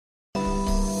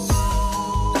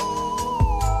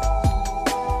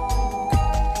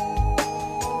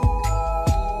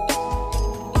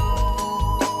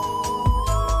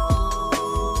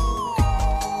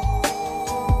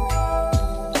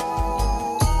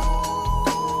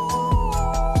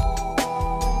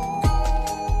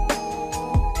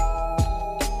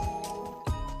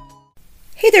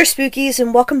there, Spookies,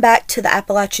 and welcome back to the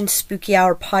Appalachian Spooky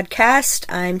Hour podcast.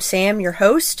 I'm Sam, your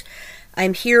host.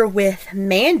 I'm here with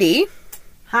Mandy.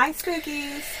 Hi,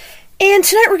 Spookies. And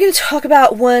tonight we're going to talk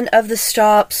about one of the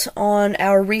stops on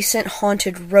our recent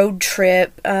haunted road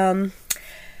trip. I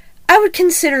would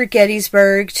consider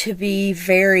Gettysburg to be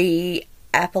very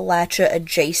Appalachia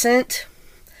adjacent.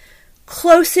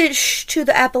 Close-ish to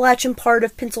the Appalachian part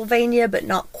of Pennsylvania, but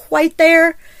not quite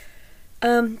there.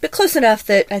 But close enough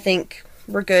that I think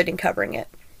we're good in covering it.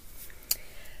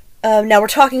 Now we're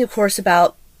talking, of course,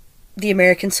 about the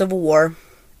American Civil War.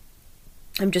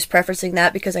 I'm just prefacing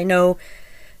that because I know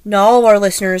not all of our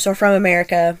listeners are from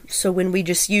America, so when we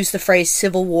just use the phrase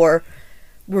Civil War,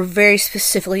 we're very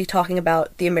specifically talking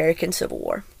about the American Civil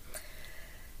War.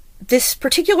 This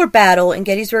particular battle in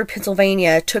Gettysburg,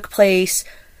 Pennsylvania, took place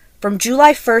from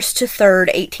July 1st to 3rd,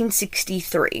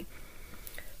 1863.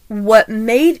 What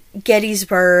made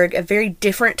Gettysburg a very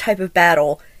different type of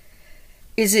battle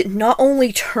is it not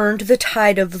only turned the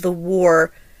tide of the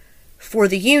war for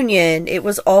the Union, it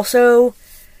was also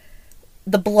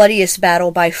the bloodiest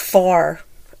battle by far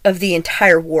of the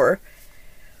entire war.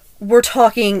 We're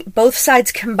talking both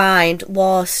sides combined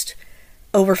lost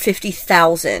over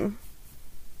 50,000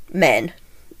 men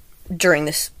during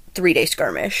this 3-day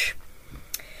skirmish.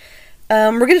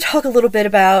 We're going to talk a little bit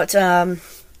about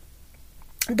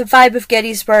the vibe of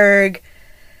Gettysburg,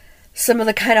 some of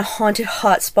the kind of haunted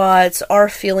hotspots, our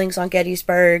feelings on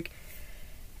Gettysburg,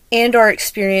 and our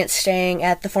experience staying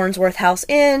at the Farnsworth House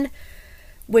Inn,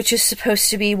 which is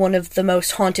supposed to be one of the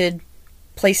most haunted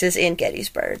places in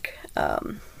Gettysburg.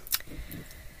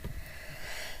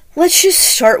 Let's just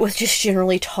start with just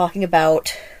generally talking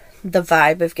about the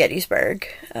vibe of Gettysburg.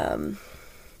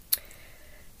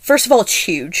 First of all, it's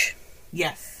huge.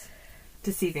 Yes.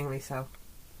 Deceivingly so.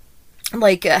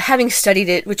 Having studied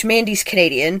it, which Mandy's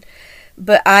Canadian,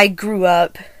 but I grew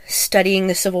up studying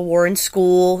the Civil War in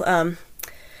school.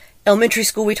 Elementary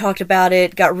school, we talked about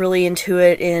it, got really into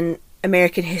it in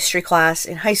American history class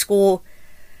in high school,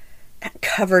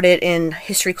 covered it in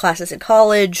history classes in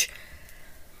college.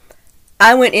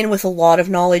 I went in with a lot of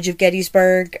knowledge of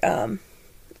Gettysburg,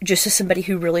 just as somebody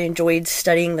who really enjoyed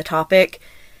studying the topic,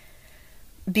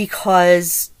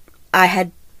 because I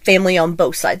had family on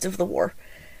both sides of the war.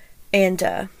 And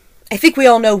I think we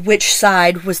all know which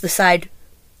side was the side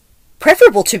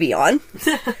preferable to be on.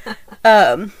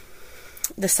 The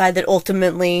side that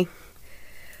ultimately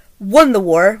won the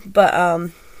war, but,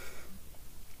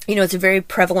 it's a very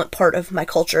prevalent part of my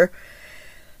culture.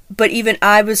 But even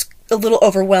I was a little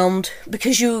overwhelmed,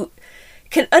 because you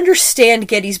can understand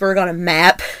Gettysburg on a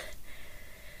map,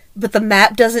 but the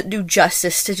map doesn't do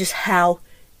justice to just how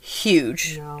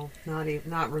huge. No,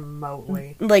 not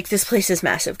remotely. This place is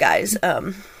massive, guys.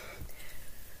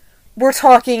 We're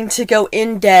talking to go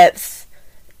in depth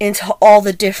into all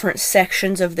the different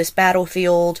sections of this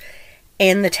battlefield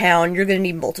and the town. You're going to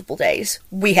need multiple days.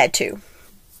 We had to.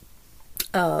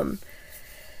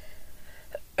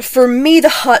 For me, the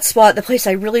hot spot, the place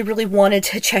I really, really wanted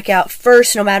to check out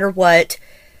first, no matter what,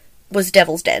 was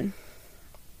Devil's Den.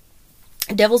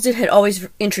 Devil's Den had always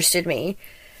interested me.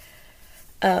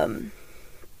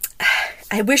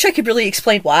 I wish I could really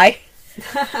explain why.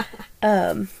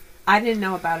 I didn't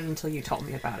know about it until you told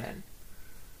me about it.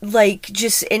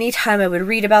 Just any time I would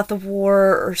read about the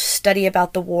war or study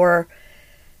about the war,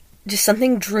 just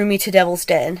something drew me to Devil's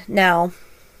Den. Now,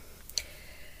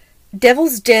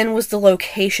 Devil's Den was the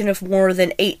location of more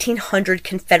than 1,800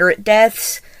 Confederate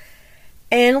deaths,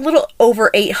 and a little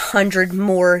over 800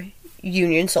 more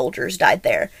Union soldiers died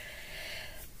there.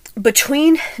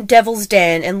 Between Devil's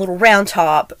Den and Little Round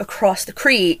Top, across the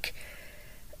creek,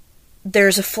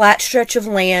 there's a flat stretch of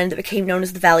land that became known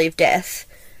as the Valley of Death.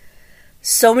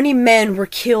 So many men were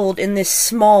killed in this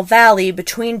small valley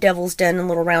between Devil's Den and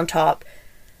Little Round Top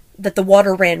that the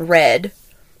water ran red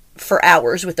for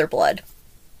hours with their blood.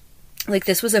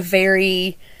 This was a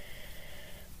very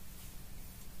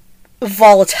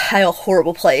volatile,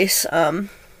 horrible place. The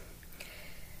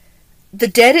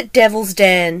dead at Devil's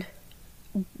Den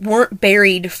weren't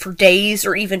buried for days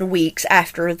or even weeks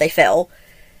after they fell.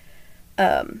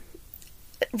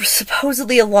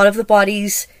 Supposedly a lot of the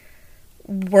bodies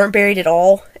weren't buried at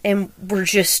all and were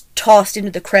just tossed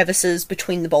into the crevices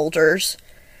between the boulders.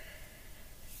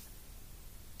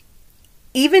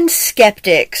 Even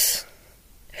skeptics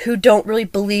who don't really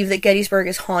believe that Gettysburg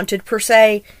is haunted per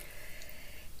se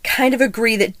kind of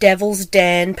agree that Devil's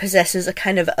Den possesses a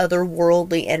kind of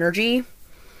otherworldly energy.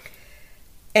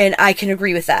 And I can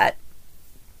agree with that,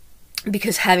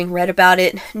 because having read about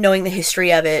it, knowing the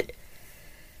history of it,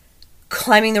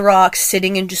 climbing the rocks,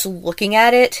 sitting and just looking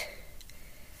at it,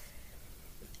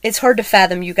 It's hard to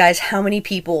fathom, you guys, how many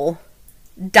people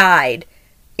died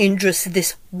in just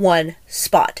this one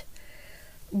spot.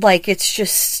 Like,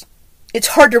 it's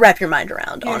hard to wrap your mind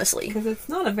around, honestly. Because it's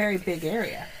not a very big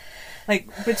area. Like,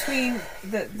 between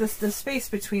the space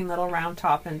between Little Round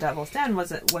Top and Devil's Den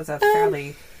was a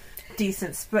fairly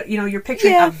decent, but you're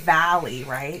picturing a valley,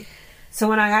 right? So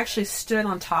when I actually stood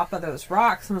on top of those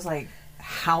rocks and was like,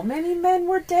 how many men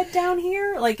were dead down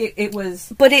here? Like, it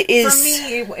was... But it is... For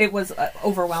me, it was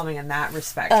overwhelming in that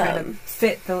respect, trying to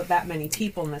fit that many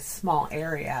people in this small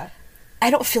area. I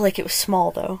don't feel like it was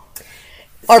small, though.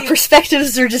 Our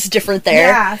perspectives are just different there.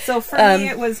 Yeah, so for me,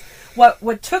 it was...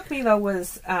 What took me, though,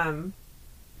 was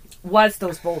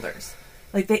those boulders.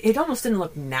 Like, it almost didn't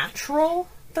look natural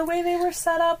the way they were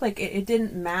set up. Like, it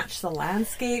didn't match the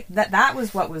landscape. That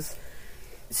was what was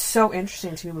so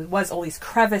interesting to me, was all these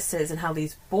crevices and how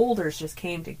these boulders just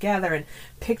came together, and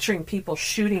picturing people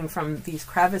shooting from these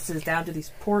crevices down to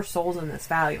these poor souls in this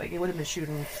valley. Like, it would have been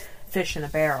shooting fish in a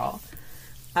barrel.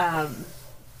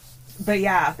 But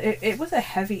yeah, it was a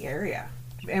heavy area.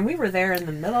 And we were there in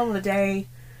the middle of the day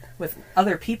with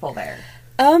other people there.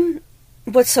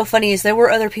 What's so funny is there were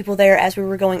other people there as we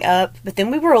were going up, but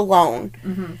then we were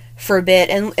alone for a bit,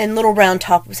 and Little Round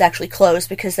Top was actually closed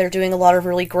because they're doing a lot of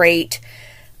really great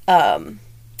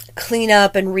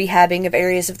cleanup and rehabbing of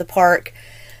areas of the park.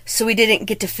 So we didn't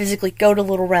get to physically go to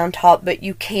Little Round Top, but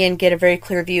you can get a very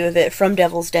clear view of it from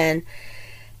Devil's Den.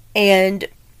 And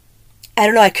I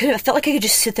don't know, I felt like I could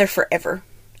just sit there forever.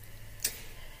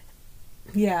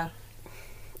 Yeah.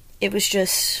 It was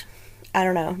just, I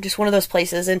don't know, just one of those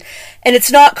places. And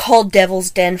it's not called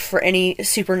Devil's Den for any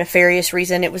super nefarious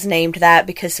reason. It was named that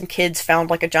because some kids found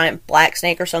like a giant black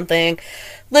snake or something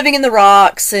living in the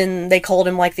rocks, and they called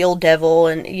him like the old devil.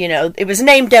 And, it was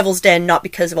named Devil's Den not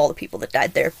because of all the people that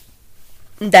died there.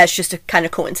 That's just a kind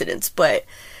of coincidence. But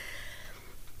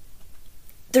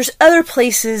there's other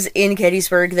places in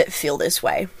Gettysburg that feel this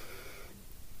way.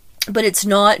 But it's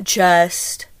not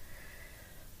just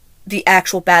the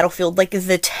actual battlefield, like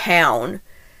the town.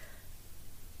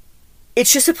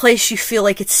 It's just a place you feel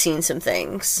like it's seen some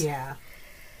things. Yeah.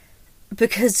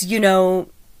 Because, Jenny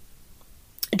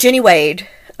Wade,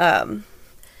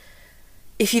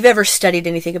 if you've ever studied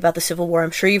anything about the Civil War,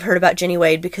 I'm sure you've heard about Jenny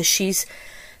Wade because she's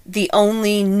the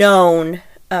only known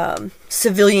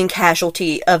civilian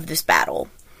casualty of this battle.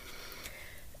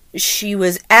 She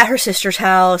was at her sister's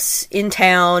house in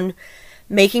town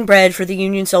making bread for the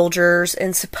Union soldiers,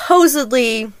 and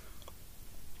supposedly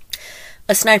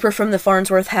a sniper from the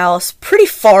Farnsworth house pretty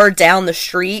far down the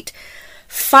street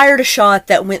fired a shot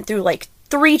that went through like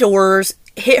 3 doors,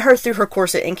 hit her through her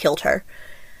corset, and killed her.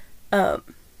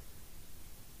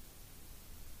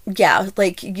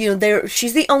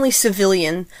 She's the only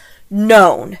civilian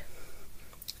known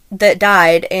that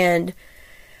died, and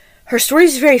her story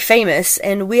is very famous,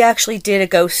 and we actually did a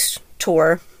ghost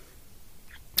tour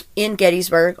in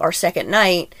Gettysburg our second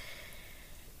night,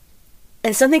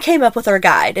 and something came up with our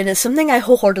guide, and it's something I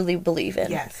wholeheartedly believe in.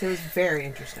 Yes, it was very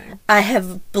interesting. I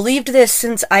have believed this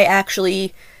since I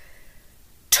actually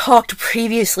talked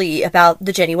previously about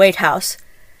the Jenny Wade house.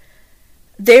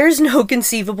 There's no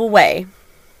conceivable way,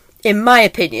 in my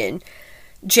opinion,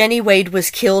 Jenny Wade was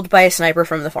killed by a sniper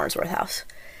from the Farnsworth house.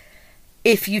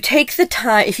 If you take the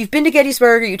time, if you've been to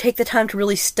Gettysburg, or you take the time to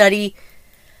really study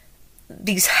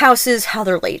these houses, how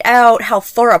they're laid out, how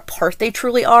far apart they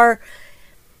truly are,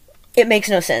 it makes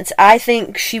no sense. I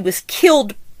think she was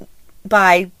killed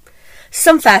by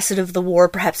some facet of the war,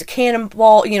 perhaps a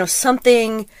cannonball,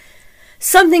 something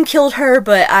killed her,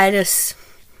 but I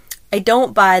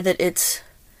don't buy that it's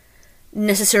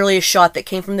necessarily a shot that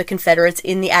came from the Confederates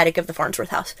in the attic of the Farnsworth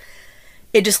house.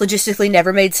 It just logistically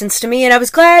never made sense to me, and I was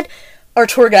glad our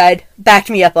tour guide backed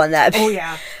me up on that. Oh,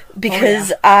 yeah.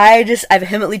 Because I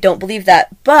vehemently don't believe that.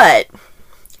 But,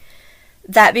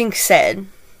 that being said,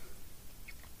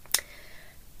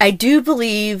 I do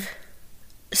believe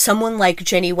someone like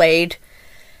Jenny Wade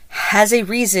has a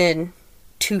reason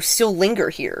to still linger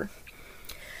here.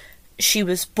 She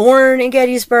was born in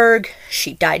Gettysburg.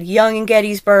 She died young in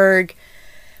Gettysburg.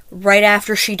 Right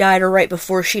after she died, or right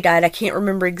before she died, I can't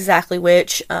remember exactly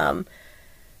which,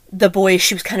 the boy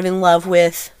she was kind of in love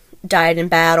with died in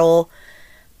battle.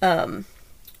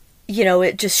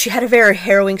 She had a very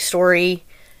harrowing story.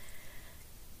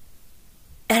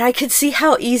 And I could see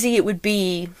how easy it would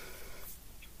be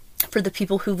for the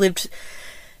people who lived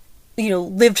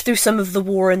through some of the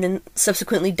war and then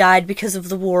subsequently died because of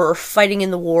the war or fighting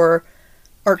in the war,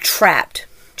 are trapped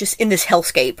just in this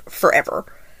hellscape forever.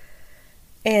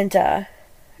 And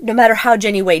no matter how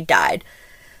Jenny Wade died,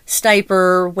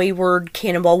 sniper, wayward,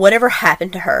 cannonball, whatever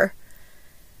happened to her,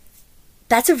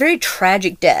 that's a very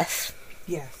tragic death.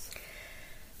 Yes.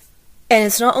 And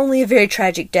it's not only a very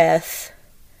tragic death,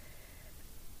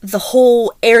 the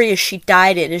whole area she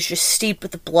died in is just steeped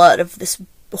with the blood of this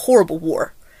horrible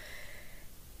war.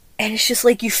 And it's just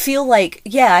like, you feel like,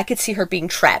 yeah, I could see her being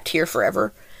trapped here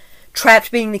forever.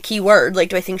 Trapped being the key word. Like,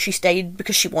 do I think she stayed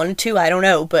because she wanted to? I don't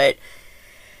know, but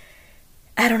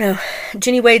I don't know.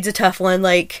 Jenny Wade's a tough one.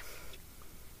 Like,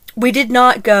 we did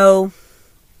not go...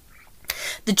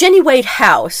 The Jenny Wade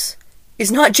house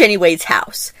is not Jenny Wade's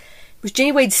house. It was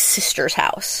Jenny Wade's sister's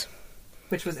house.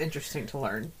 Which was interesting to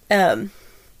learn.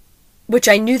 Which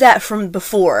I knew that from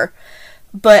before,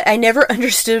 but I never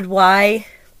understood why...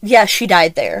 Yeah, she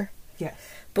died there. Yes.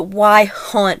 But why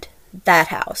haunt that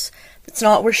house? That's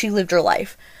not where she lived her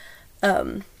life.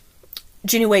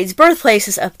 Jenny Wade's birthplace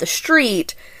is up the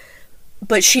street,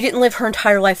 but she didn't live her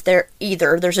entire life there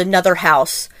either. There's another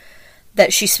house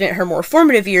that she spent her more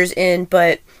formative years in,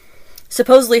 but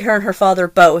supposedly her and her father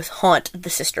both haunt the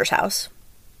sister's house.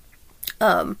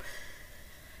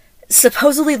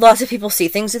 Supposedly lots of people see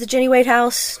things at the Jenny Wade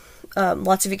house.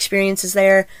 Lots of experiences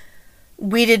there.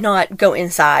 We did not go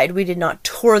inside. We did not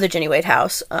tour the Jenny Wade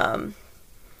house. But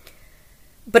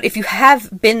if you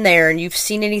have been there and you've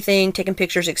seen anything, taken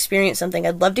pictures, experienced something,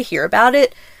 I'd love to hear about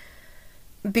it.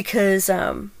 Because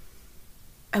I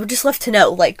would just love to know,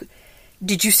 like,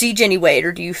 did you see Jenny Wade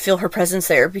or do you feel her presence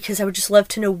there? Because I would just love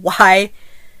to know why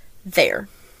there.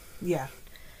 Yeah.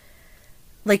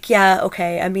 Like, yeah,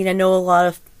 okay. I mean, I know a lot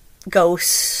of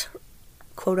ghosts,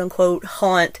 quote unquote,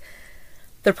 haunt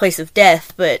their place of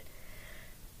death, but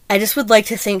I just would like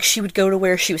to think she would go to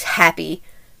where she was happy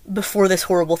before this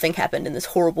horrible thing happened and this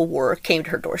horrible war came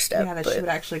to her doorstep. Yeah, that she would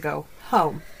actually go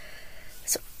home.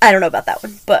 So, I don't know about that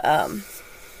one. But,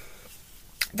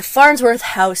 the Farnsworth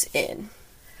House Inn.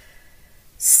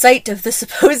 Site of the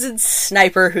supposed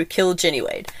sniper who killed Jenny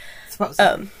Wade.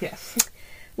 Yes.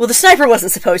 Well, the sniper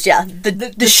wasn't supposed, yeah.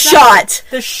 The shot.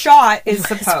 The shot is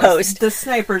supposed. The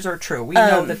snipers are true. We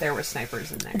know that there were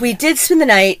snipers in there. We did spend the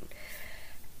night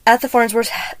at the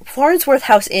Farnsworth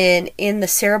House Inn in the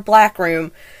Sarah Black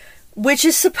room, which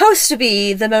is supposed to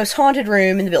be the most haunted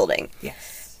room in the building.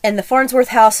 Yes. And the Farnsworth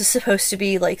House is supposed to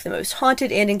be like the most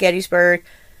haunted inn in Gettysburg,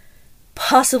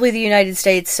 possibly the United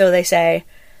States, so they say.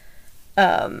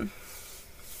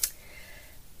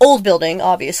 Old building,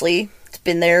 obviously. It's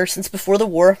been there since before the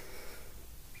war.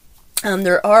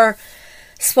 There are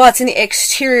spots in the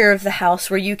exterior of the house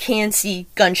where you can see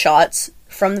gunshots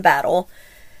from the battle.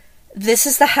 This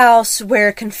is the house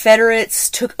where Confederates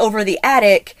took over the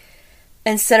attic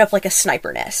and set up like a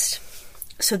sniper nest.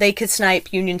 So they could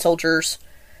snipe Union soldiers,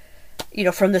 you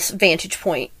know, from this vantage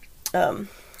point, kind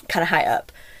of high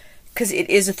up. Because it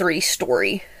is a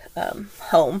 3-story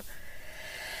home.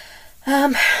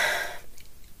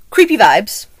 Creepy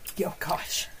vibes. Oh,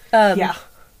 gosh. Yeah.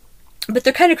 But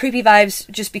they're kind of creepy vibes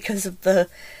just because of the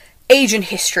age and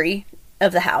history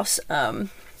of the house.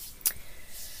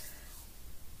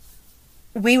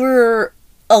 We were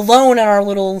alone in our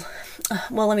little...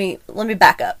 well, let me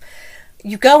back up.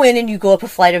 You go in and you go up a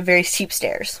flight of very steep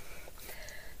stairs.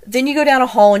 Then you go down a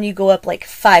hall and you go up like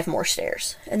 5 more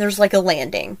stairs. And there's like a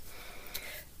landing.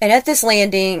 And at this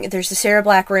landing, there's the Sarah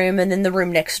Black room and then the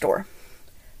room next door.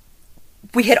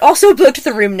 We had also booked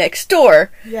the room next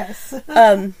door. Yes.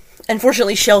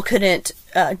 Unfortunately, Shell couldn't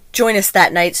join us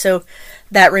that night, so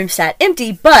that room sat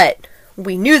empty, but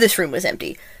we knew this room was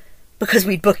empty because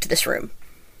we'd booked this room.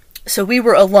 So we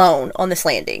were alone on this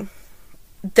landing.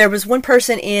 There was one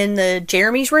person in the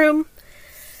Jeremy's room,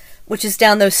 which is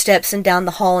down those steps and down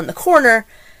the hall in the corner.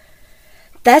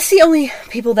 That's the only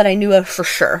people that I knew of for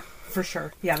sure. For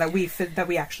sure. Yeah, that we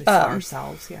actually saw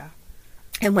ourselves, yeah.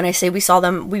 And when I say we saw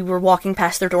them, we were walking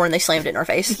past their door and they slammed it in our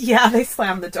face. Yeah, they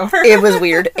slammed the door. It was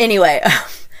weird. Anyway,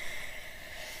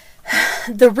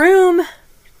 the room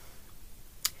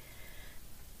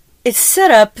is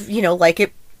set up, you know, like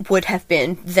it would have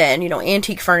been then. You know,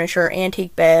 antique furniture,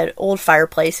 antique bed, old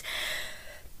fireplace.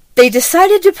 They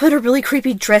decided to put a really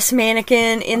creepy dress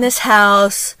mannequin in this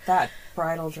house. That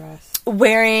bridal dress.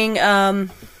 Wearing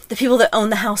the people that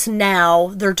own the house now,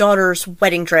 their daughter's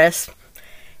wedding dress.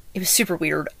 It was super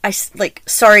weird.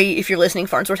 Sorry if you're listening,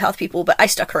 Farnsworth House people, but I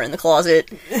stuck her in the closet.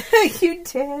 You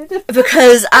did?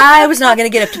 Because I was not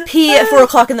going to get up to pee at 4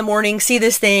 o'clock in the morning, see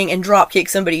this thing, and drop kick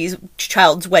somebody's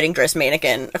child's wedding dress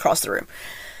mannequin across the room.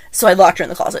 So I locked her in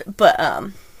the closet. But,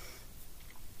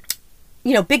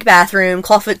 you know, big bathroom,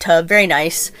 clawfoot tub, very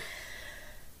nice.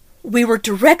 We were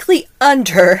directly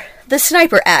under the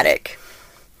sniper attic.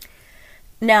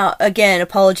 Now, again,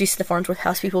 apologies to the Farnsworth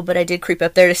House people, but I did creep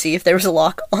up there to see if there was a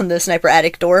lock on the sniper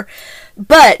attic door.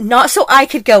 But not so I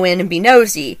could go in and be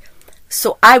nosy,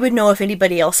 so I would know if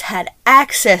anybody else had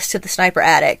access to the sniper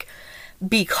attic,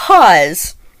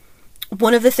 because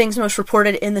one of the things most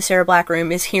reported in the Sarah Black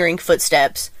room is hearing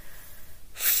footsteps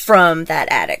from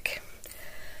that attic.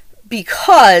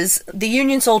 Because the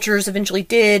Union soldiers eventually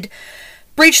did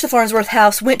breach the Farnsworth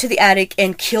house, went to the attic,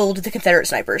 and killed the Confederate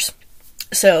snipers.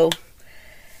 So,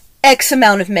 X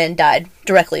amount of men died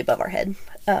directly above our head.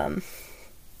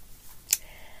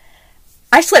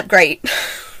 I slept great.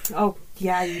 Oh,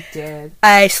 yeah, you did.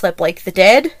 I slept like the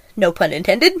dead, no pun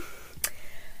intended.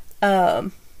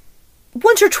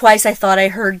 Once or twice I thought I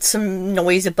heard some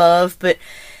noise above, but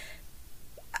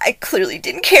I clearly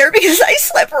didn't care because I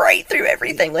slept right through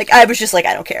everything. Like, I was just like,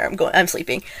 I don't care, I'm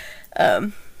sleeping.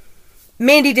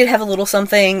 Mandy did have a little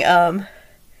something.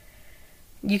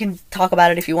 You can talk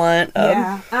about it if you want.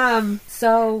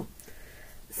 So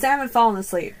Sam had fallen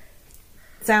asleep.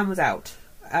 Sam was out.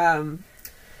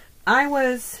 I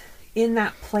was in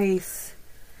that place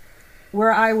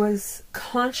where I was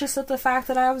conscious of the fact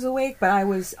that I was awake, but I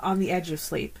was on the edge of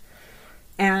sleep.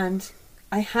 And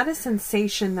I had a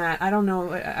sensation that, I don't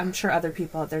know, I'm sure other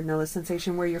people out there know the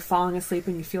sensation where you're falling asleep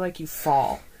and you feel like you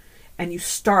fall and you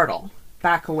startle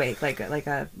back awake, like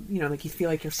you feel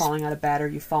like you're falling out of bed or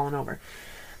you've fallen over.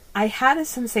 I had a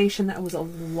sensation that was a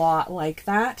lot like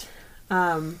that.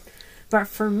 But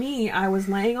for me, I was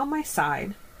laying on my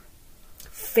side,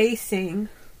 facing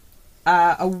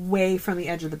away from the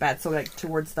edge of the bed, so like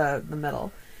towards the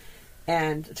middle,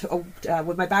 and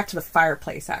with my back to the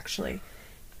fireplace, actually.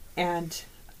 And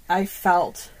I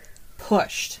felt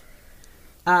pushed.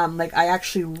 Like I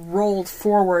actually rolled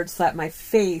forward so that my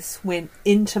face went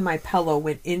into my pillow,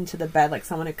 went into the bed, like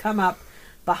someone had come up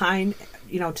behind,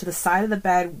 to the side of the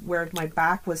bed where my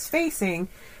back was facing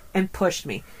and pushed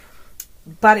me.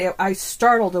 But I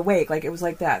startled awake. Like, it was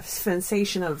like that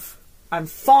sensation of I'm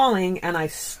falling and I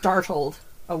startled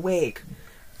awake.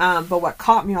 But what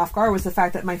caught me off guard was the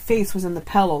fact that my face was in the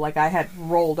pillow, like I had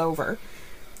rolled over.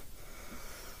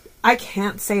 I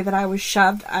can't say that I was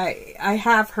shoved. I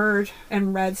have heard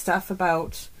and read stuff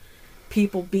about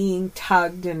people being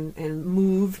tugged and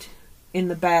moved in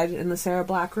the bed in the Sarah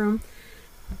Black room.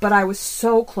 But I was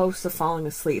so close to falling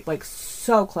asleep. Like,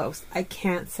 so close. I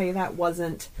can't say that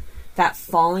wasn't that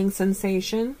falling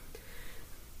sensation.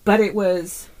 But it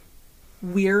was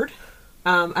weird.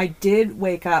 I did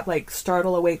wake up, like,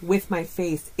 startle awake with my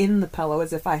face in the pillow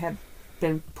as if I had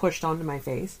been pushed onto my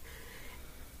face.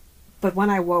 But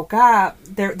when I woke up,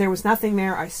 there was nothing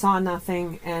there. I saw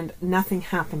nothing, and nothing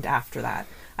happened after that.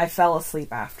 I fell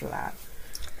asleep after that.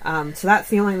 So that's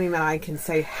the only thing that I can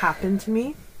say happened to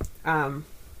me.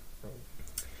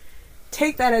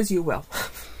 Take that as you will.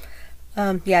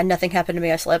 Yeah, nothing happened to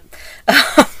me. I slept.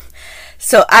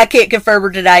 So I can't confirm or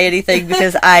deny anything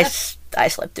because I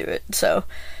slept through it. So,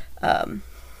 the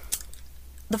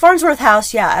Farnsworth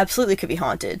house, yeah, absolutely could be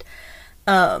haunted.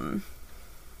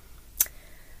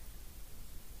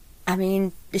 I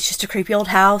mean, it's just a creepy old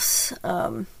house.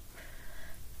 I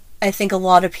think a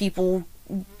lot of people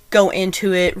go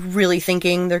into it really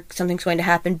thinking something's going to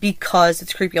happen because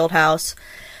it's a creepy old house.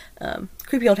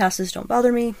 Creepy old houses don't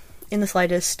bother me in the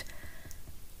slightest.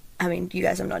 I mean, you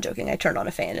guys, I'm not joking. I turned on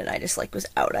a fan and I just was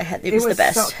out. It was the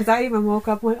best. Because I even woke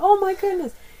up and went, oh my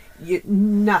goodness.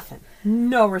 Nothing.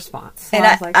 No response. So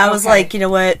and I was like, you know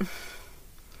what?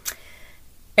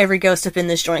 Every ghost up in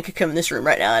this joint could come in this room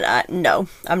right now, and no,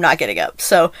 I'm not getting up.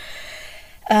 So,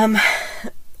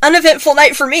 uneventful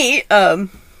night for me.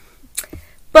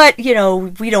 But,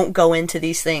 we don't go into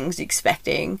these things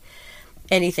expecting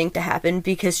anything to happen,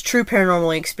 because true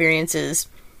paranormal experiences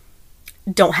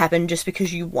don't happen just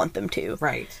because you want them to.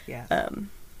 Right, yeah.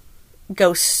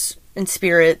 Ghosts and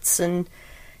spirits and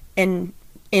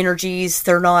energies,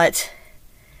 they're not...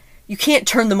 You can't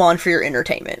turn them on for your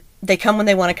entertainment. They come when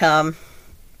they want to come.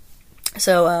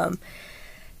 So,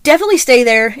 definitely stay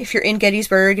there if you're in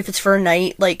Gettysburg, if it's for a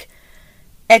night.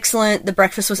 Excellent. The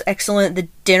breakfast was excellent. The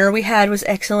dinner we had was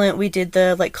excellent. We did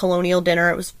the, colonial dinner.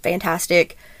 It was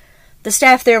fantastic. The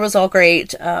staff there was all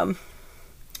great.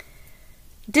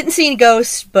 Didn't see any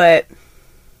ghosts, but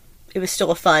it was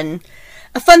still a fun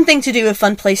thing to do, a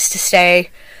fun place to stay.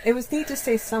 It was neat to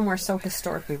stay somewhere so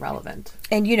historically relevant.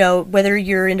 And, whether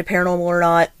you're into paranormal or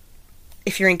not,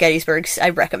 if you're in Gettysburg, I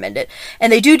recommend it.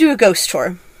 And they do a ghost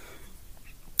tour.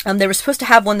 They were supposed to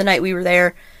have one the night we were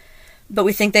there, but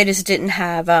we think they just didn't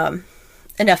have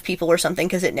enough people or something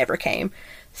because it never came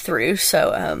through.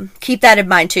 So keep that in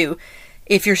mind, too.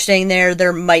 If you're staying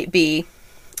there might be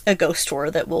a ghost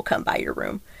tour that will come by your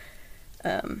room.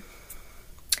 The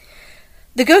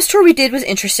ghost tour we did was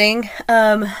interesting.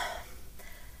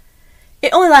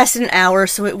 It only lasted an hour,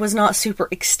 so it was not super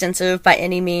extensive by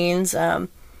any means. A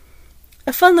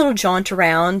fun little jaunt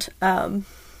around.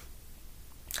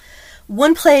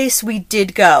 One place we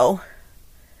did go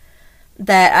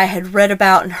that I had read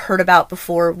about and heard about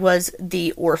before was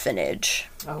the orphanage.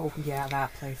 Oh, yeah,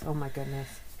 that place. Oh, my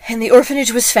goodness. And the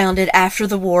orphanage was founded after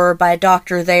the war by a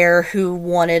doctor there who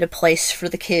wanted a place for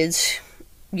the kids,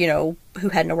 you know, who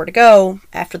had nowhere to go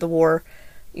after the war,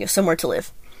 you know, somewhere to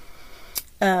live.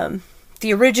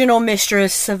 The original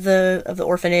mistress of the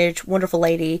orphanage, wonderful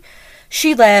lady,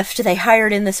 she left. They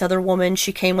hired in this other woman.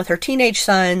 She came with her teenage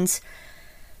sons.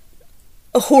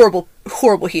 A horrible,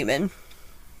 horrible human.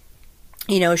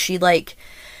 You know, she, like,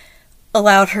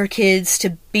 allowed her kids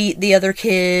to beat the other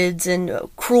kids and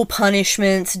cruel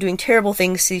punishments, doing terrible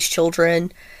things to these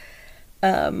children.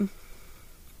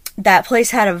 That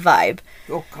place had a vibe.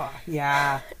 Oh, God,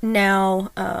 yeah.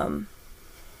 Now,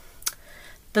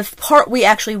 the part we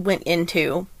actually went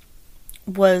into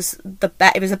was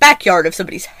it was a backyard of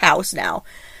somebody's house now.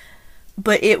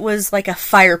 But it was like a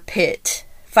fire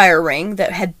ring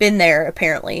that had been there,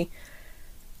 apparently,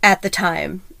 at the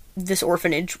time this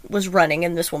orphanage was running,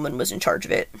 and this woman was in charge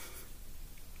of it.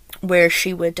 Where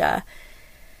she would, what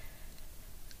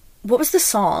was the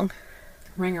song?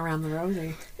 Ring Around the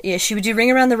Rosie. Yeah, she would do Ring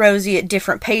Around the Rosie at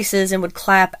different paces and would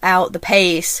clap out the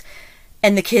pace,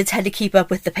 and the kids had to keep up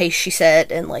with the pace she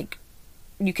set, and, like,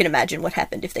 you can imagine what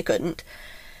happened if they couldn't.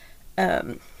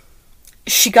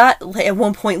 She got, at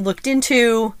one point, looked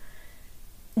into,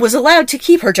 was allowed to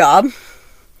keep her job.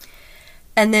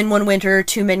 And then one winter,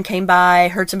 2 men came by,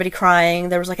 heard somebody crying.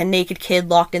 There was, like, a naked kid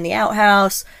locked in the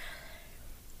outhouse.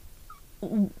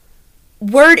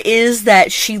 Word is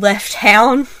that she left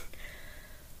town.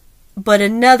 But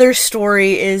another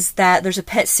story is that there's a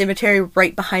pet cemetery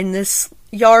right behind this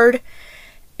yard.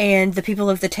 And the people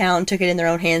of the town took it in their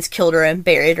own hands, killed her, and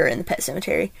buried her in the pet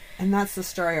cemetery. And that's the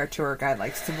story our tour guide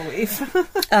likes to believe.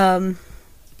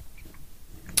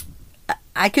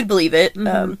 I could believe it.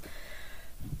 Mm-hmm.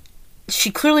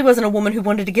 She clearly wasn't a woman who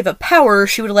wanted to give up power.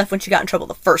 She would have left when she got in trouble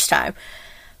the first time.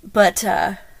 But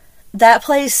that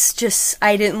place just,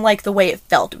 I didn't like the way it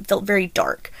felt. It felt very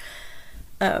dark.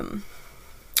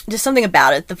 Just something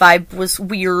about it. The vibe was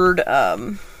weird.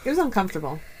 It was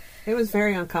uncomfortable. It was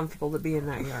very uncomfortable to be in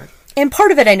that yard. And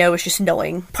part of it I know is just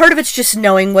knowing. Part of it's just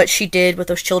knowing what she did, what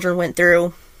those children went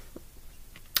through.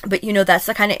 But, you know, that's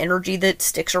the kind of energy that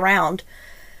sticks around.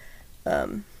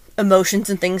 Emotions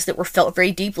and things that were felt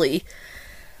very deeply.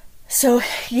 So,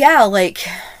 yeah, like,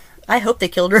 I hope they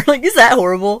killed her. Like, is that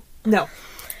horrible? No.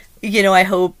 You know, I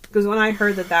hope. Because when I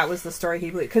heard that was the story he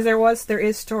believed, because there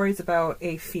is stories about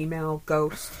a female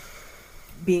ghost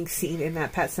being seen in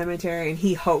that pet cemetery, and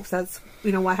he hopes that's,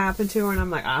 you know, what happened to her, and I'm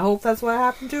like, I hope that's what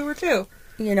happened to her too.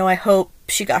 You know, I hope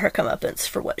she got her comeuppance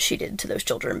for what she did to those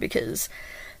children, because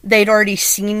they'd already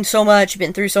seen so much,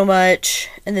 been through so much,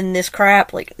 and then this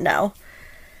crap, like, no.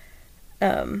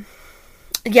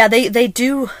 Yeah, they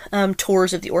do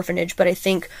tours of the orphanage, but I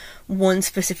think one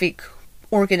specific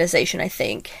organization, I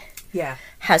think, yeah,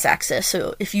 has access.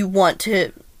 So if you want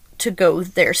to go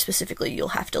there specifically, you'll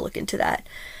have to look into that.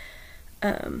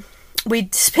 We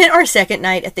spent our second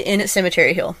night at the inn at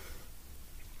Cemetery Hill.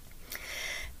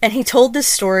 And he told this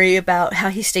story about how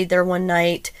he stayed there one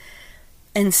night.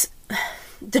 And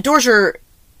the doors are...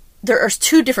 There are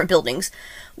 2 different buildings.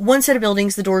 One set of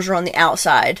buildings, the doors are on the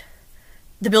outside.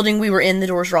 The building we were in, the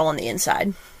doors were all on the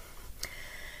inside.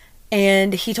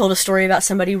 And he told a story about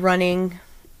somebody running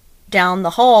down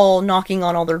the hall, knocking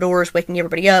on all their doors, waking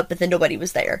everybody up, but then nobody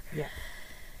was there. Yeah.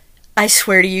 I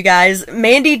swear to you guys,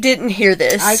 Mandy didn't hear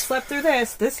this. I slept through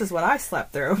this. This is what I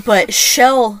slept through. But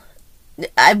Shell,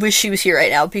 I wish she was here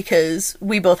right now because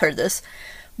we both heard this.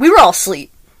 We were all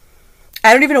asleep.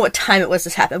 I don't even know what time it was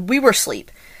this happened. We were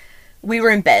asleep. We were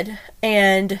in bed.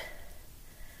 And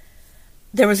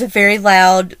there was a very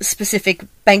loud, specific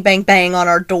bang, bang, bang on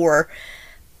our door.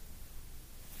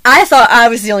 I thought I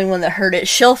was the only one that heard it.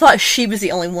 Shell thought she was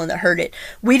the only one that heard it.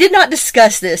 We did not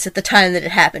discuss this at the time that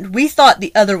it happened. We thought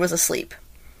the other was asleep.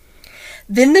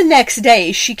 Then the next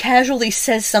day, she casually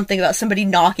says something about somebody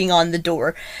knocking on the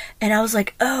door. And I was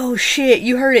like, oh shit,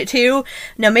 you heard it too?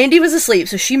 Now, Mandy was asleep,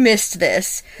 so she missed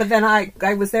this. But then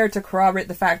I was there to corroborate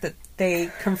the fact that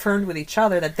they confirmed with each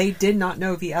other that they did not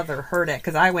know the other heard it.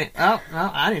 Because I went, oh,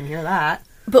 well, I didn't hear that.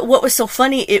 But what was so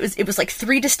funny, it was like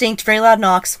 3 distinct, very loud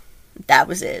knocks. That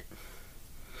was it.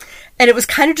 And it was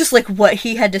kind of just like what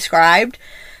he had described,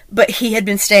 but he had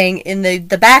been staying in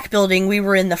the back building. We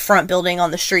were in the front building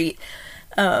on the street.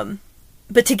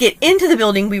 But to get into the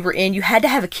building we were in, you had to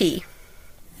have a key.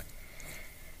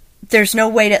 There's no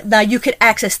way to... Now, you could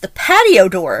access the patio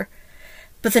door,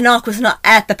 But the knock was not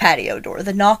at the patio door.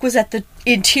 The knock was at the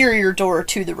interior door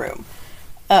to the room.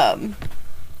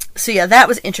 So yeah, that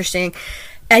was interesting.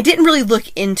 I didn't really look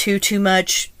into too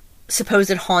much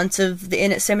supposed haunts of the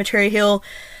inn at Cemetery Hill,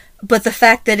 but the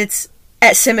fact that it's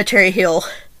at Cemetery Hill.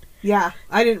 Yeah,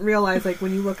 I didn't realize, like,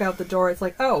 when you look out the door, it's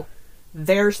like, oh,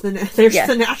 there's the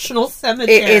National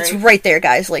Cemetery. It's right there,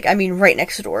 guys. Like, I mean, right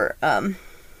next door.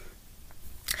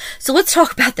 So let's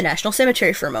talk about the National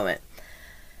Cemetery for a moment.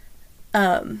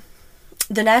 The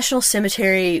National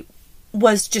Cemetery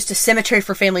was just a cemetery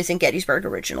for families in Gettysburg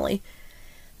originally.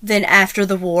 Then after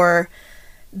the war,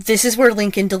 this is where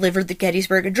Lincoln delivered the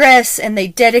Gettysburg Address, and they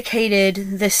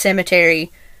dedicated this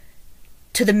cemetery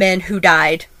to the men who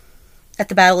died at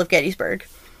the Battle of Gettysburg.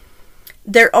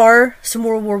 There are some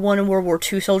World War I and World War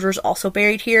II soldiers also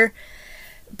buried here,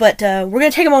 but we're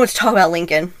going to take a moment to talk about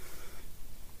Lincoln.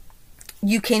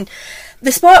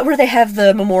 The spot where they have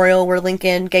the memorial where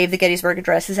Lincoln gave the Gettysburg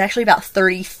Address is actually about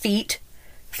 30 feet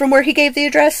from where he gave the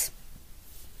address.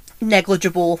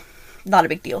 Negligible. Not a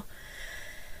big deal.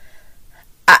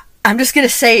 I'm just going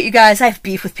to say it, you guys. I have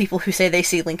beef with people who say they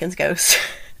see Lincoln's ghost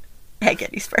at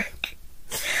Gettysburg.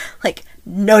 Like,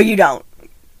 no you don't.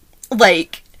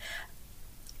 Like,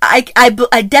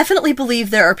 I definitely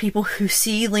believe there are people who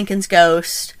see Lincoln's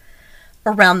ghost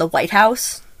around the White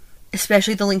House,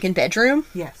 especially the Lincoln bedroom.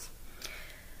 Yes.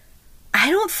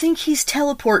 I don't think he's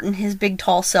teleporting his big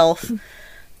tall self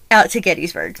out to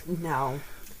Gettysburg. No.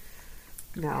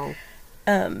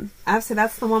 Obviously,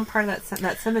 that's the one part of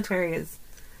that cemetery is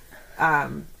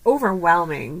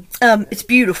overwhelming. It's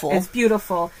beautiful. It's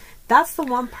beautiful. That's the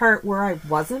one part where I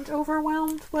wasn't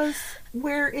overwhelmed, was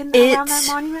where around that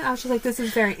monument. I was just like, this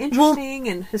is very interesting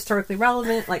and historically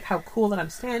relevant, like how cool that I'm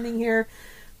standing here.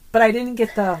 But I didn't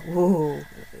get the, whoa,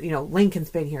 Lincoln's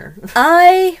been here.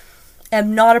 I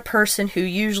am not a person who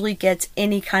usually gets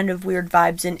any kind of weird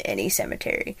vibes in any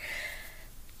cemetery.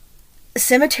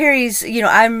 Cemeteries,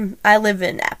 I live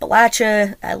in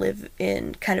Appalachia. I live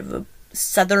in kind of a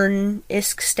southern-ish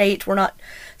state. We're not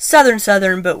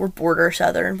southern, but we're border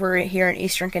southern. We're here in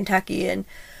eastern Kentucky, and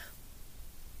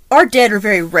our dead are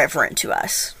very reverent to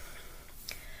us.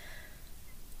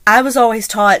 I was always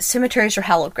taught cemeteries are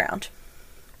hallowed ground.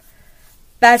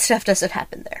 Bad stuff doesn't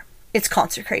happen there. It's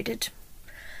consecrated.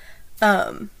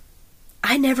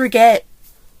 I never get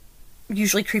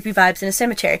usually creepy vibes in a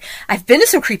cemetery. I've been to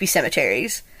some creepy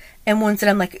cemeteries, and ones that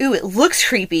I'm like, ooh, it looks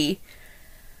creepy.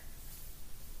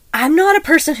 I'm not a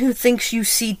person who thinks you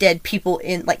see dead people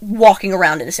in, like, walking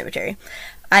around in a cemetery.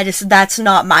 That's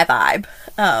not my vibe.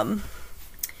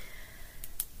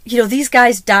 These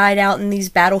guys died out in these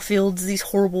battlefields, these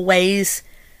horrible ways.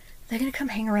 They're gonna come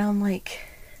hang around, like,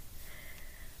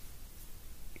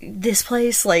 this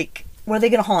place? Like, where are they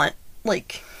gonna haunt?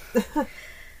 Like,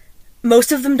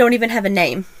 most of them don't even have a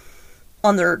name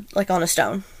on their, like, on a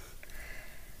stone.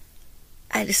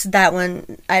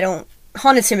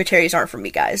 Haunted cemeteries aren't for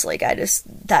me, guys. Like,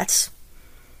 that's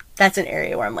an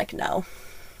area where I'm like, no.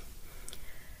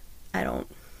 I don't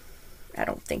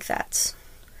think that's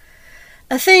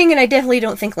a thing, and I definitely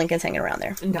don't think Lincoln's hanging around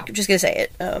there. No. I'm just gonna say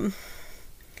it.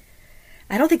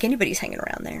 I don't think anybody's hanging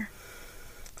around there.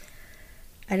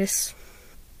 I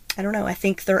don't know. I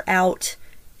think they're out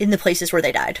in the places where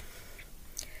they died.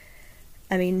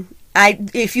 I mean,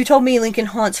 if you told me Lincoln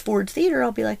haunts Ford Theater,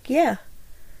 I'll be like, yeah.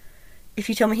 If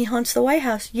you tell me he haunts the White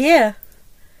House, yeah.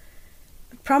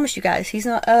 I promise you guys, he's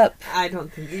not up. I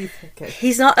don't think he's okay.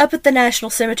 He's not up at the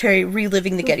National Cemetery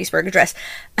reliving the Gettysburg Address.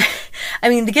 I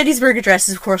mean, the Gettysburg Address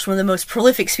is, of course, one of the most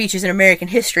prolific speeches in American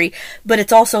history, but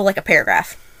it's also like a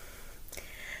paragraph.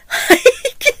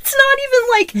 It's not even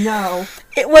like... No.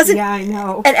 It wasn't... Yeah, I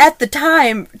know. And at the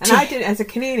time... And I did, as a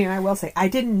Canadian, I will say, I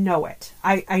didn't know it.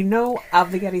 I know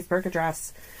of the Gettysburg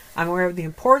Address. I'm aware of the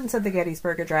importance of the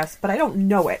Gettysburg Address, but I don't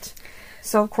know it.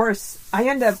 So, of course, I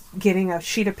end up getting a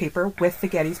sheet of paper with the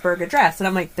Gettysburg Address, and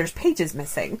I'm like, there's pages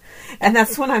missing. And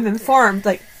that's when I'm informed,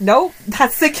 like, no,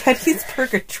 that's the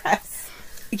Gettysburg Address.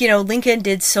 Lincoln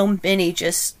did so many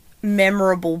just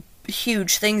memorable,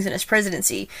 huge things in his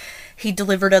presidency. He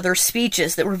delivered other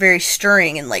speeches that were very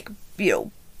stirring and, like,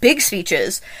 big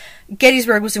speeches.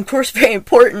 Gettysburg was, of course, very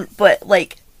important, but,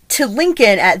 like, to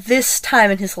Lincoln at this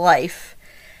time in his life,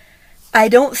 I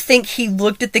don't think he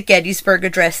looked at the Gettysburg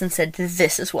Address and said,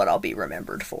 this is what I'll be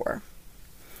remembered for.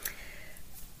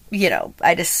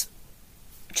 Just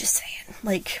saying.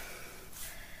 Like,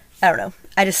 I don't know.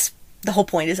 The whole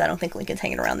point is I don't think Lincoln's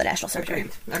hanging around the National Cemetery.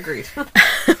 Agreed.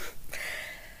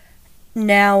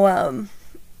 Now,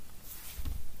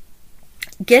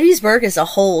 Gettysburg as a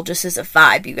whole, just as a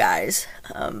vibe, you guys.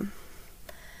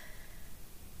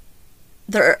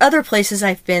 There are other places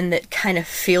I've been that kind of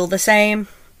feel the same.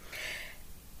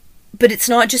 But it's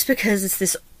not just because it's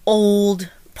this old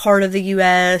part of the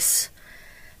U.S.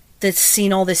 that's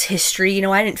seen all this history. You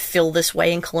know, I didn't feel this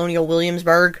way in colonial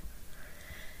Williamsburg.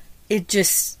 It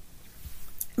just...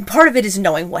 Part of it is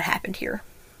knowing what happened here.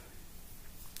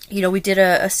 You know, we did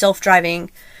a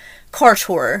self-driving car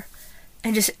tour,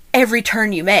 and just every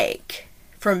turn you make,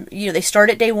 from, you know, they start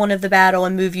at day 1 of the battle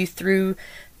and move you through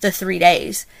the 3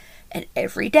 days, and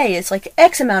every day it's like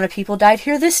X amount of people died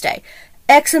here this day,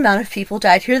 X amount of people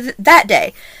died here that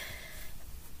day.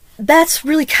 That's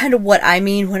really kind of what I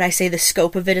mean when I say the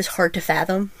scope of it is hard to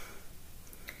fathom,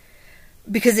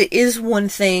 because it is one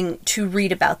thing to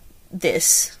read about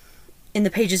this in the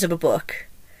pages of a book,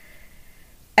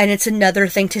 and it's another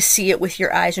thing to see it with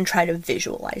your eyes and try to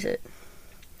visualize it.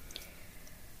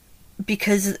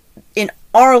 Because in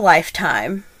our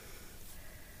lifetime,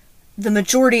 the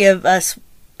majority of us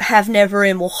have never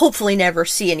and will hopefully never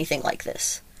see anything like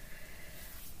this.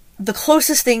 The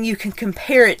closest thing you can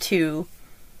compare it to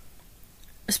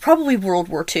is probably World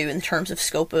War II in terms of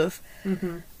scope of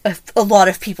a lot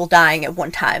of people dying at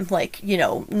one time, like, you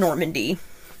know, Normandy,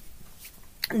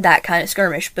 that kind of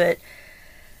skirmish. But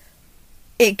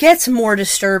it gets more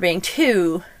disturbing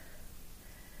too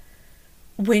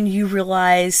when you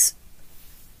realize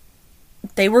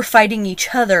they were fighting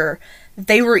each other.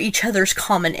 They were each other's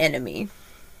common enemy.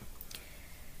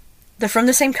 They're from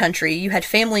the same country. You had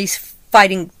families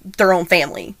fighting their own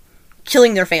family,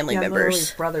 killing their family members.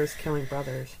 Literally brothers killing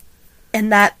brothers.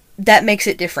 And that makes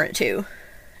it different too.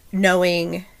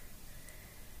 Knowing,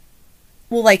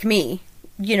 well, like me,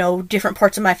 you know, different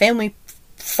parts of my family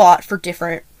fought for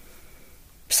different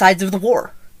sides of the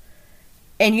war.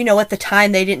 And, you know, at the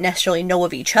time they didn't necessarily know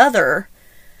of each other,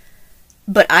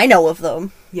 but I know of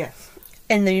them. Yes.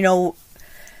 And then, you know,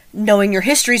 knowing your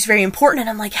history is very important. And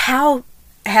I'm like, how?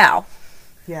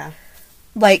 Yeah.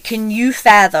 Like, can you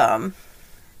fathom,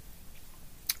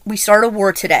 we start a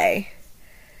war today,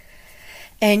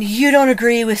 and you don't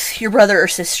agree with your brother or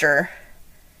sister,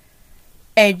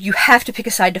 and you have to pick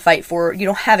a side to fight for, you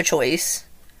don't have a choice,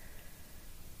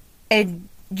 and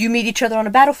you meet each other on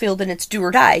a battlefield and it's do or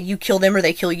die. You kill them or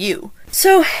they kill you.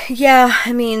 So, yeah,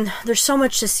 I mean, there's so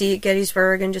much to see at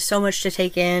Gettysburg and just so much to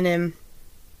take in, and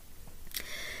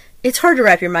it's hard to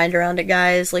wrap your mind around it,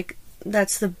 guys. Like,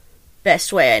 that's the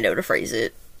best way I know to phrase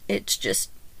it. It's just,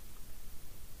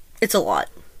 it's a lot.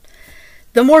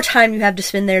 The more time you have to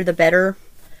spend there, the better.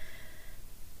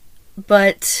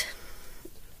 But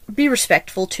be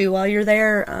respectful, too, while you're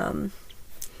there.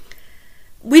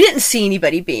 We didn't see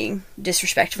anybody being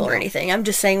disrespectful or anything. I'm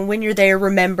just saying, when you're there,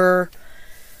 remember,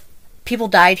 people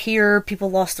died here, people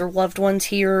lost their loved ones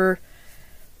here.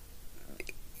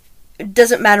 It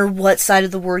doesn't matter what side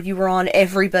of the war you were on,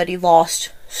 everybody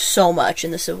lost so much in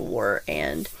the Civil War,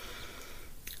 and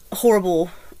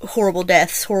horrible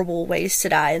deaths, horrible ways to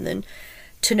die, and then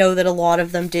to know that a lot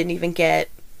of them didn't even get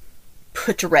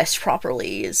put to rest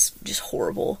properly is just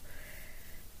horrible.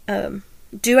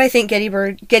 Do I think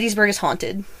Gettysburg is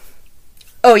haunted?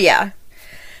 Oh yeah.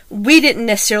 We didn't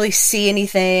necessarily see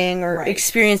anything or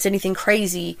experience anything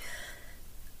crazy,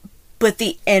 but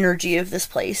the energy of this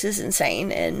place is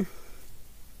insane, and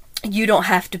you don't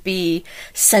have to be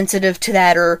sensitive to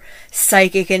that or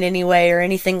psychic in any way or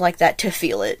anything like that to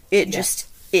feel it. It just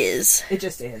is. It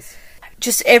just is.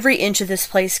 Just every inch of this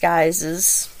place, guys,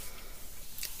 is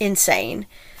insane.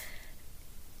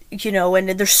 You know, and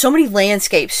there's so many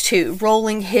landscapes, too.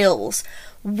 Rolling hills,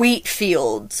 wheat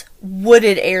fields,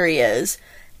 wooded areas,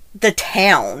 the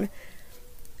town.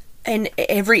 And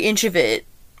every inch of it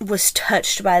was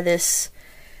touched by this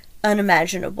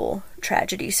unimaginable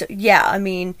tragedy. So, yeah, I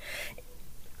mean,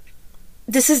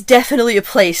 this is definitely a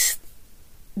place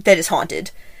that is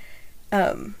haunted.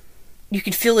 You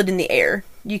can feel it in the air.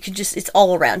 You can just, it's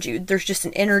all around you. There's just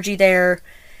an energy there.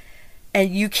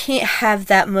 And you can't have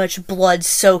that much blood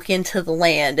soak into the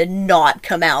land and not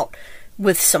come out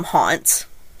with some haunts.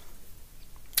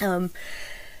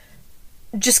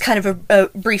 Just kind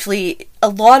of briefly, a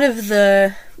lot of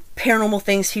the paranormal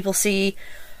things people see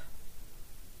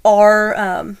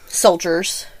are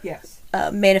soldiers. Yes.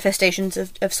 Manifestations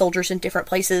of soldiers in different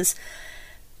places.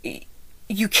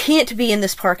 You can't be in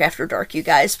this park after dark, you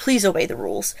guys. Please obey the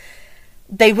rules.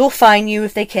 They will fine you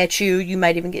if they catch you. You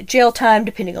might even get jail time,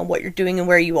 depending on what you're doing and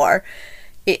where you are.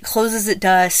 It closes at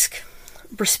dusk.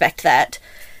 Respect that.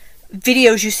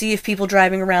 Videos you see of people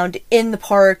driving around in the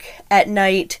park at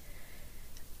night,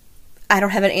 I don't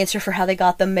have an answer for how they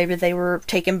got them. Maybe they were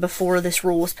taken before this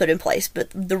rule was put in place, but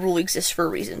the rule exists for a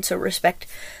reason. So respect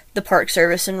the park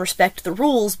service and respect the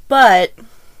rules, but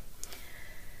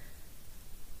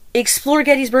explore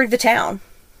Gettysburg, the town,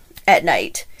 at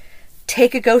night.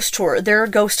 Take a ghost tour. There are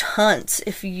ghost hunts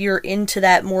if you're into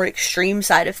that more extreme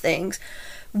side of things.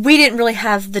 We didn't really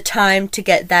have the time to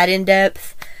get that in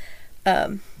depth.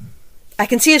 I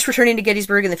can see us returning to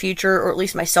Gettysburg in the future, or at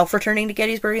least myself returning to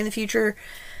Gettysburg in the future,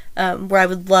 where I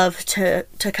would love to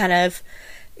kind of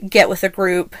get with a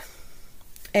group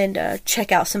and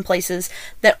check out some places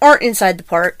that aren't inside the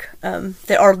park,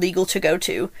 that are legal to go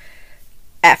to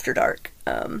after dark.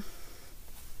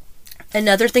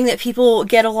 Another thing that people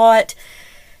get a lot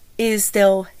is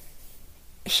they'll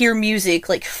hear music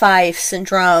like fifes and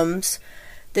drums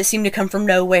that seem to come from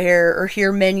nowhere, or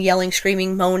hear men yelling,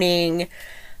 screaming, moaning.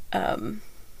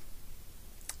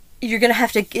 You're going to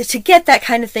have to get that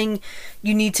kind of thing,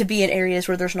 you need to be in areas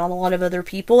where there's not a lot of other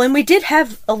people. And we did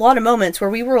have a lot of moments where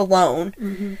we were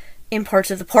alone in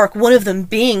parts of the park, one of them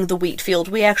being the wheat field.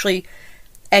 We actually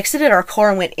exited our car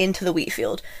and went into the wheat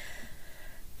field.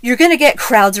 You're going to get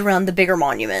crowds around the bigger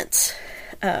monuments.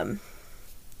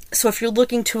 So if you're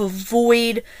looking to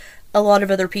avoid a lot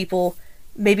of other people,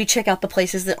 maybe check out the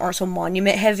places that aren't so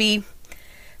monument heavy.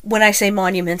 When I say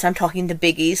monuments, I'm talking the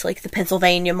biggies, like the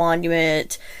Pennsylvania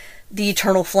Monument, the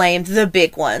Eternal Flame, the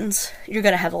big ones. You're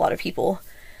going to have a lot of people.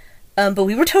 But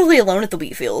we were totally alone at the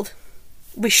wheat field.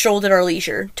 We strolled at our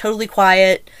leisure. Totally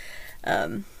quiet.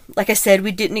 Like I said,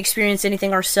 we didn't experience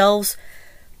anything ourselves,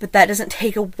 but that doesn't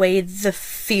take away the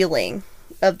feeling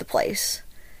of the place.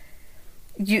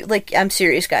 I'm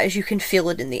serious, guys. You can feel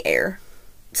it in the air.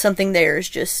 Something there is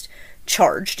just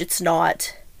charged. It's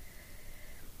not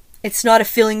a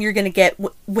feeling you're going to get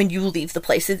when you leave the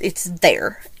place. It's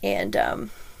there. And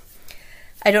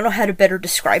I don't know how to better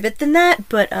describe it than that,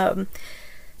 but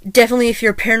definitely if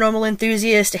you're a paranormal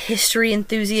enthusiast, a history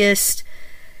enthusiast,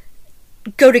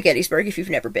 go to Gettysburg if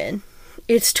you've never been.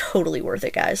 It's totally worth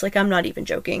it, guys. Like, I'm not even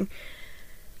joking.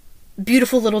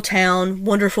 Beautiful little town,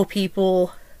 wonderful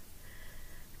people,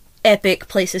 epic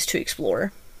places to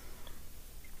explore.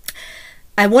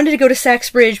 I wanted to go to Sachs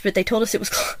Bridge, but they told us it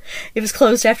was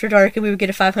closed after dark, and we would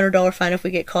get a $500 fine if we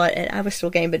get caught, and I was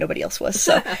still game, but nobody else was.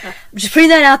 So, I'm just putting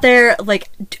that out there. Like,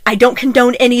 I don't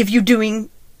condone any of you doing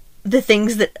the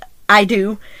things that I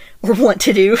do or want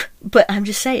to do, but I'm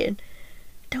just saying,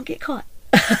 don't get caught.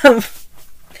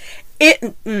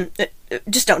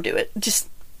 Just don't do it. Just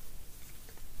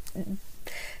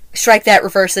strike that,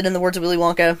 reverse it, in the words of Willy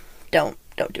Wonka. Don't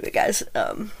do it, guys.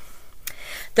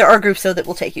 There are groups, though, that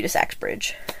will take you to Sachs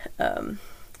Bridge.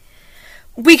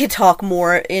 We could talk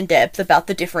more in depth about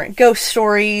the different ghost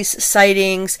stories,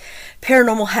 sightings,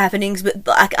 paranormal happenings, but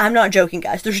I'm not joking,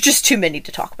 guys. There's just too many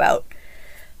to talk about.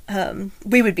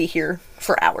 We would be here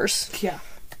for hours. Yeah.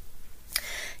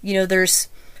 You know, there's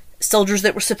soldiers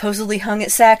that were supposedly hung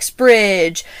at Sachs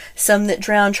Bridge, some that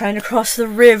drowned trying to cross the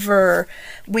river.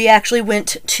 We actually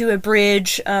went to a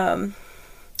bridge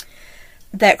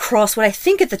that crossed what I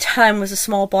think at the time was a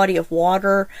small body of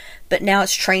water, but now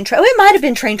it's train tracks. Oh, it might have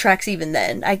been train tracks even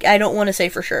then. I don't want to say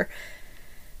for sure.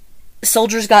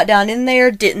 Soldiers got down in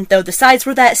there, didn't though. The sides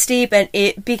were that steep, and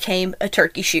it became a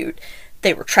turkey shoot.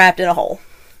 They were trapped in a hole.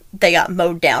 They got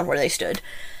mowed down where they stood.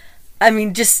 I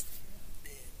mean, just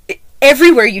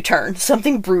everywhere you turn,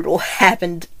 something brutal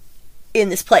happened in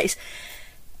this place.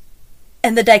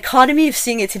 And the dichotomy of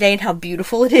seeing it today and how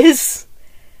beautiful it is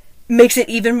makes it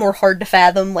even more hard to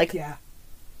fathom, like,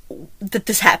 that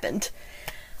this happened.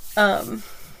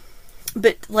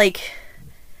 But, like,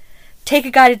 take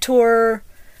a guided tour.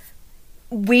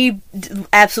 We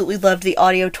absolutely loved the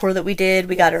audio tour that we did.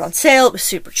 We got it on sale. It was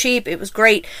super cheap. It was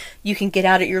great. You can get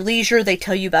out at your leisure. They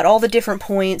tell you about all the different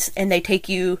points, and they take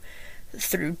you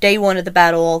through day one of the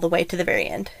battle all the way to the very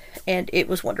end. And it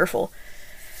was wonderful.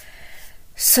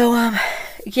 So,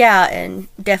 yeah, and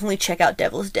definitely check out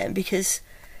Devil's Den, because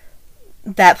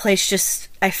that place just,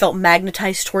 I felt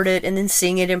magnetized toward it, and then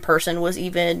seeing it in person was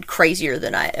even crazier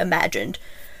than I imagined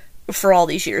for all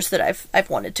these years that I've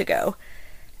wanted to go.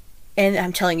 And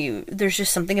I'm telling you, there's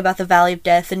just something about the Valley of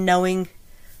Death and knowing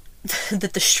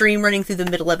that the stream running through the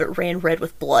middle of it ran red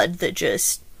with blood that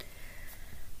just,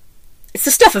 it's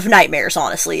the stuff of nightmares,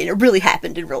 honestly, and it really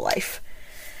happened in real life.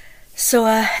 So,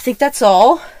 I think that's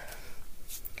all.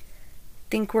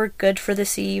 Think we're good for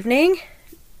this evening.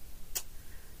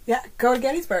 Yeah, go to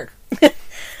Gettysburg.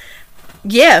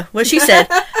 Yeah, what she said.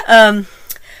 Alright,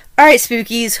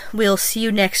 spookies, we'll see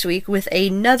you next week with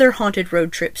another haunted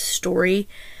road trip story.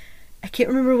 I can't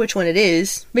remember which one it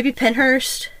is. Maybe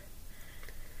Penhurst?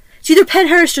 It's either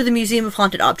Penhurst or the Museum of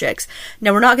Haunted Objects.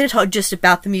 Now, we're not going to talk just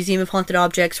about the Museum of Haunted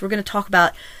Objects. We're going to talk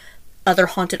about other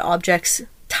haunted objects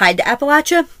tied to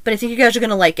Appalachia, but I think you guys are going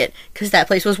to like it because that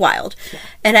place was wild. Yeah.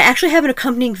 And I actually have an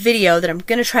accompanying video that I'm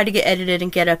going to try to get edited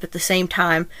and get up at the same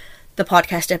time the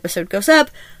podcast episode goes up.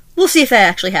 We'll see if that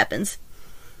actually happens.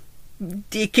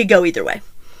 It could go either way.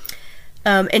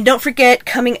 And don't forget,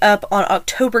 coming up on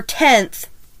October 10th,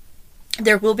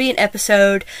 there will be an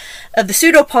episode of the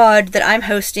Pseudopod that I'm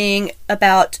hosting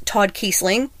about Todd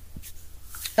Kiesling.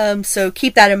 So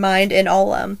keep that in mind, and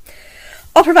I'll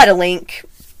provide a link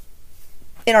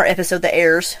in our episode that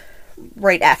airs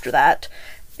right after that,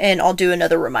 and I'll do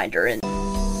another reminder. And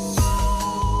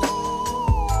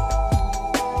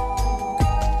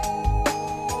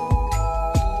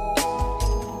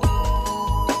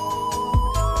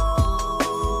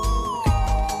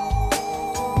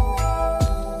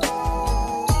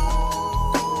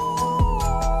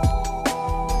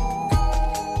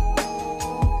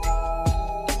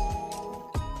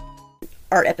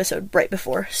our episode right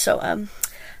before. So,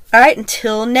 alright,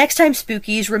 until next time,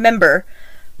 spookies, remember,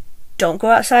 don't go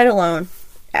outside alone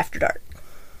after dark.